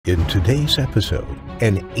In today's episode,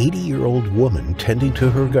 an 80-year-old woman tending to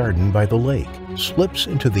her garden by the lake slips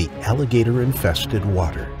into the alligator-infested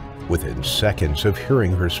water. Within seconds of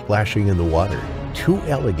hearing her splashing in the water, two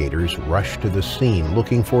alligators rush to the scene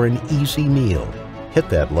looking for an easy meal. Hit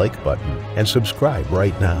that like button and subscribe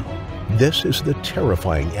right now. This is the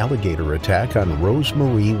terrifying alligator attack on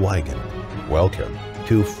Marie Wiegand. Welcome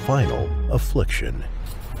to Final Affliction.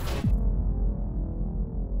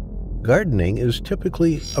 Gardening is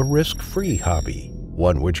typically a risk-free hobby,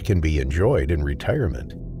 one which can be enjoyed in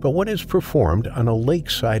retirement. But when it's performed on a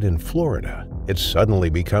lakeside in Florida, it suddenly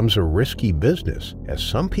becomes a risky business, as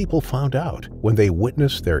some people found out when they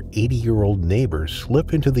witnessed their 80-year-old neighbor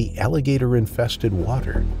slip into the alligator-infested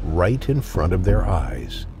water right in front of their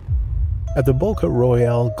eyes. At the Boca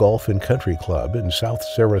Royale Golf and Country Club in South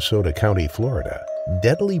Sarasota County, Florida,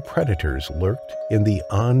 deadly predators lurked in the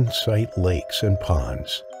on-site lakes and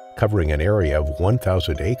ponds. Covering an area of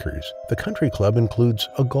 1,000 acres, the country club includes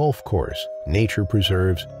a golf course, nature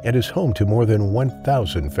preserves, and is home to more than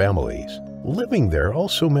 1,000 families. Living there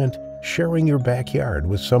also meant sharing your backyard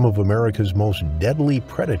with some of America's most deadly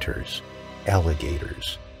predators,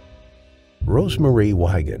 alligators. Marie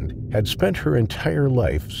Wiegand had spent her entire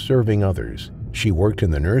life serving others. She worked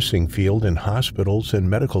in the nursing field in hospitals and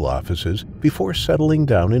medical offices before settling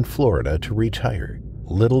down in Florida to retire.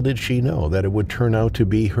 Little did she know that it would turn out to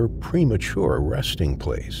be her premature resting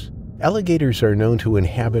place. Alligators are known to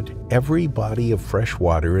inhabit every body of fresh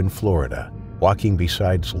water in Florida. Walking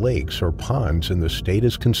beside lakes or ponds in the state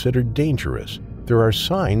is considered dangerous. There are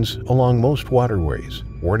signs along most waterways,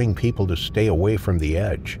 warning people to stay away from the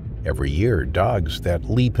edge. Every year, dogs that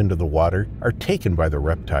leap into the water are taken by the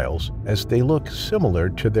reptiles as they look similar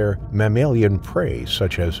to their mammalian prey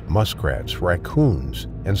such as muskrats, raccoons,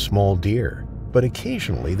 and small deer. But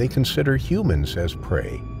occasionally they consider humans as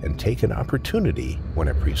prey and take an opportunity when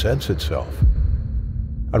it presents itself.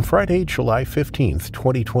 On Friday, July 15,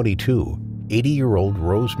 2022, 80-year-old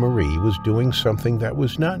Marie was doing something that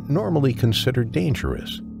was not normally considered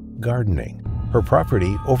dangerous: gardening. Her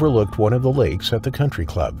property overlooked one of the lakes at the country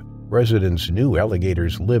club. Residents knew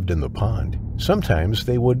alligators lived in the pond. Sometimes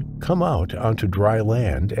they would come out onto dry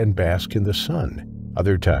land and bask in the sun.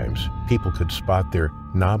 Other times, people could spot their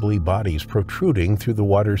knobbly bodies protruding through the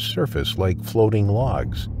water's surface like floating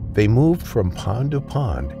logs. They moved from pond to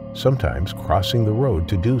pond, sometimes crossing the road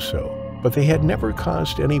to do so, but they had never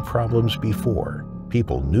caused any problems before.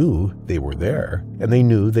 People knew they were there, and they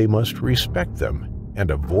knew they must respect them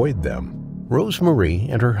and avoid them. Marie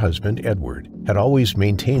and her husband, Edward, had always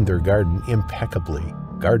maintained their garden impeccably.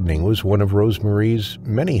 Gardening was one of Marie's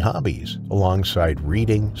many hobbies, alongside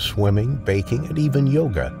reading, swimming, baking, and even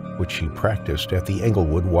yoga, which she practiced at the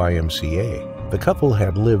Englewood YMCA. The couple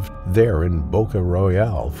had lived there in Boca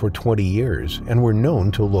Royale for 20 years and were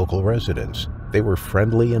known to local residents. They were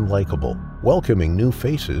friendly and likable, welcoming new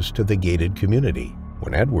faces to the gated community.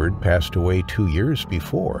 When Edward passed away 2 years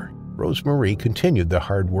before, Marie continued the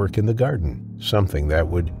hard work in the garden, something that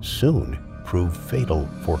would soon prove fatal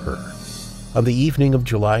for her. On the evening of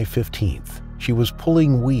July 15th, she was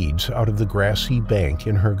pulling weeds out of the grassy bank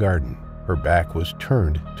in her garden. Her back was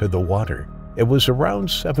turned to the water. It was around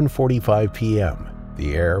 7:45 p.m.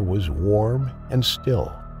 The air was warm and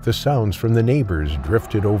still. The sounds from the neighbors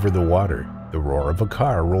drifted over the water, the roar of a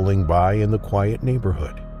car rolling by in the quiet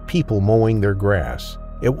neighborhood, people mowing their grass.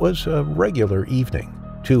 It was a regular evening.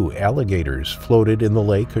 Two alligators floated in the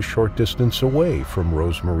lake a short distance away from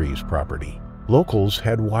Marie's property. Locals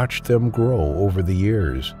had watched them grow over the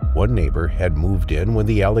years. One neighbor had moved in when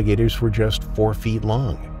the alligators were just 4 feet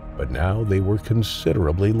long, but now they were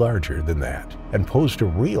considerably larger than that and posed a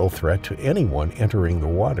real threat to anyone entering the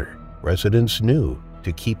water. Residents knew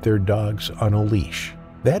to keep their dogs on a leash.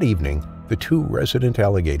 That evening, the two resident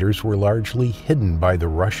alligators were largely hidden by the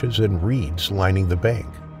rushes and reeds lining the bank,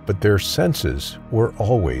 but their senses were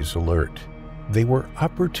always alert. They were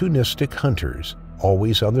opportunistic hunters,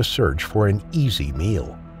 always on the search for an easy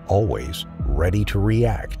meal, always ready to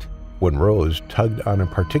react. When Rose tugged on a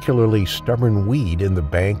particularly stubborn weed in the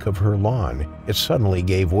bank of her lawn, it suddenly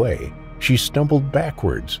gave way. She stumbled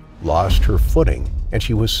backwards, lost her footing, and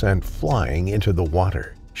she was sent flying into the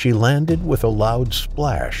water. She landed with a loud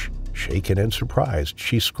splash. Shaken and surprised,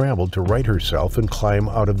 she scrambled to right herself and climb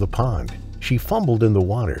out of the pond. She fumbled in the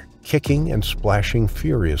water, kicking and splashing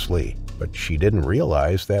furiously, but she didn't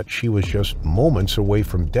realize that she was just moments away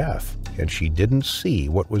from death, and she didn't see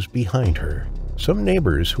what was behind her. Some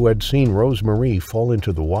neighbors who had seen Marie fall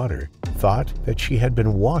into the water thought that she had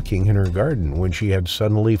been walking in her garden when she had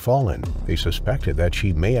suddenly fallen. They suspected that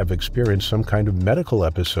she may have experienced some kind of medical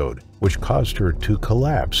episode, which caused her to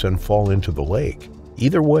collapse and fall into the lake.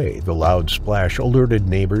 Either way, the loud splash alerted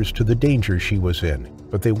neighbors to the danger she was in,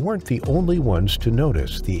 but they weren't the only ones to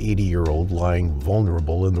notice the 80-year-old lying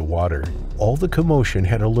vulnerable in the water. All the commotion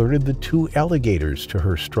had alerted the two alligators to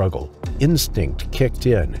her struggle. Instinct kicked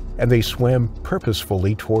in, and they swam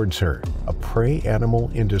purposefully towards her. A prey animal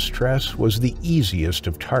in distress was the easiest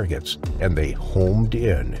of targets, and they homed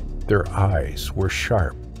in. Their eyes were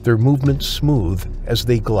sharp, their movements smooth as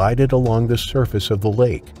they glided along the surface of the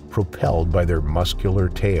lake, propelled by their muscular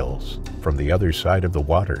tails. From the other side of the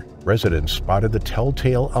water, residents spotted the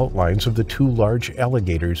telltale outlines of the two large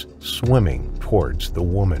alligators swimming towards the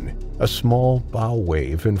woman. A small bow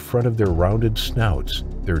wave in front of their rounded snouts,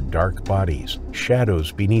 their dark bodies,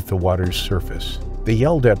 shadows beneath the water's surface. They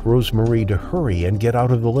yelled at Rose Marie to hurry and get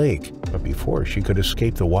out of the lake, but before she could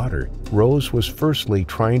escape the water, Rose was firstly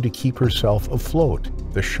trying to keep herself afloat.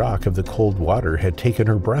 The shock of the cold water had taken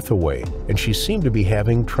her breath away, and she seemed to be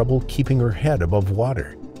having trouble keeping her head above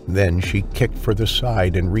water. Then she kicked for the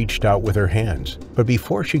side and reached out with her hands. But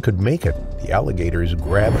before she could make it, the alligators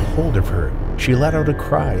grabbed hold of her. She let out a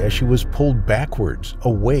cry as she was pulled backwards,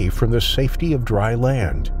 away from the safety of dry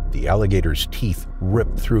land. The alligator's teeth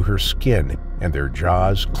ripped through her skin, and their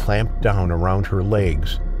jaws clamped down around her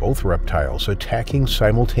legs, both reptiles attacking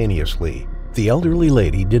simultaneously. The elderly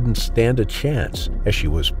lady didn't stand a chance as she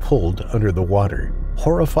was pulled under the water.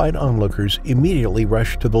 Horrified onlookers immediately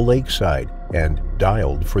rushed to the lakeside and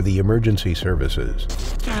dialed for the emergency services.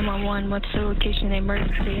 911, what's the location of the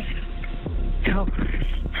emergency? Help.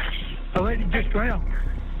 A lady just drowned.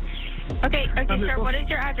 Okay, sir, what is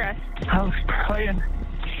your address? I was playing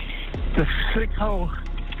the 6-hole,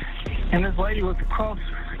 and this lady was across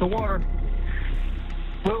the water.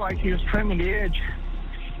 Looked like she was trimming the edge,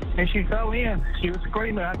 and she fell in. She was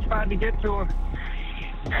screaming. I tried to get to her,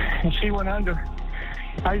 and she went under.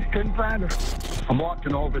 I just couldn't find her. I'm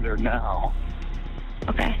walking over there now.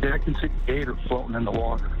 Okay. Yeah, I can see a gator floating in the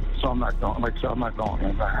water, so I'm not going. I'm not going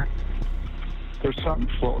in there. There's something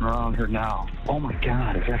floating around here now. Oh my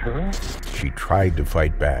God, is that her? She tried to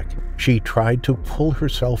fight back. She tried to pull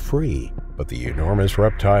herself free, but the enormous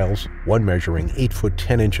reptiles, one measuring 8 foot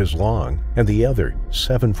 10 inches long and the other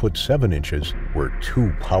 7 foot 7 inches, were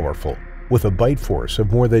too powerful. With a bite force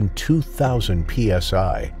of more than 2,000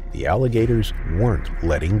 psi, the alligators weren't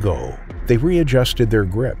letting go. They readjusted their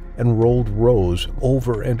grip and rolled Rose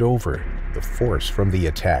over and over. The force from the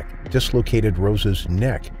attack dislocated Rose's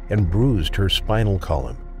neck and bruised her spinal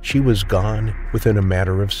column. She was gone within a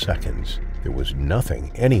matter of seconds. There was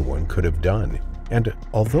nothing anyone could have done. And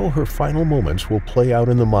although her final moments will play out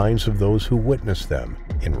in the minds of those who witnessed them,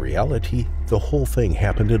 in reality, the whole thing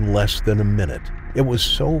happened in less than a minute. It was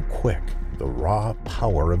so quick. The raw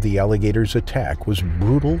power of the alligator's attack was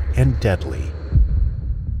brutal and deadly.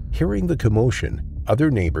 Hearing the commotion, other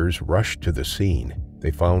neighbors rushed to the scene. They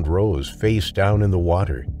found Rose face down in the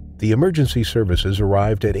water. The emergency services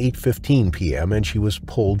arrived at 8:15 p.m. and she was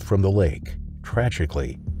pulled from the lake.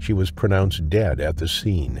 Tragically, she was pronounced dead at the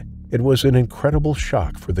scene. It was an incredible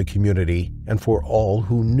shock for the community and for all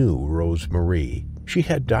who knew Rose Marie. She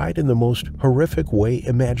had died in the most horrific way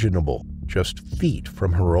imaginable, just feet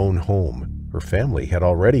from her own home. Her family had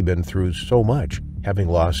already been through so much, having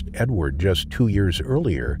lost Edward just 2 years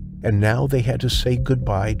earlier, and now they had to say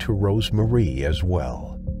goodbye to Rose Marie as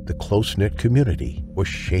well. The close-knit community was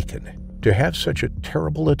shaken. To have such a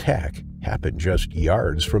terrible attack happen just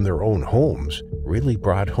yards from their own homes really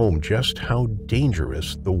brought home just how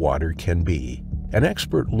dangerous the water can be. An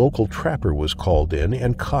expert local trapper was called in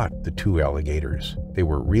and caught the two alligators. They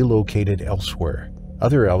were relocated elsewhere.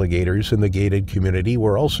 Other alligators in the gated community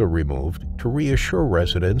were also removed to reassure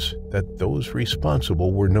residents that those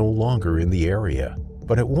responsible were no longer in the area.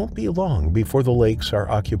 But it won't be long before the lakes are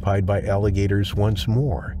occupied by alligators once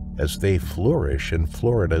more, as they flourish in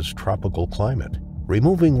Florida's tropical climate.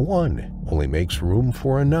 Removing one only makes room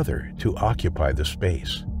for another to occupy the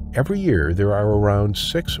space. Every year, there are around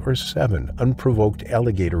 6 or 7 unprovoked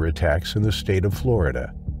alligator attacks in the state of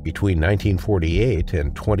Florida. Between 1948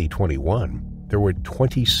 and 2021, there were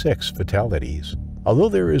 26 fatalities. Although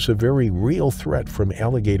there is a very real threat from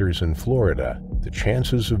alligators in Florida, the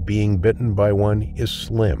chances of being bitten by one is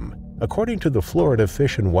slim. According to the Florida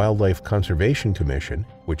Fish and Wildlife Conservation Commission,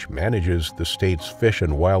 which manages the state's fish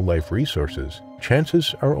and wildlife resources,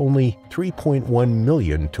 chances are only 3.1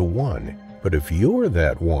 million to 1. But if you're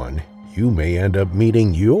that one, you may end up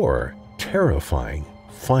meeting your terrifying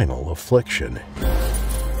final affliction.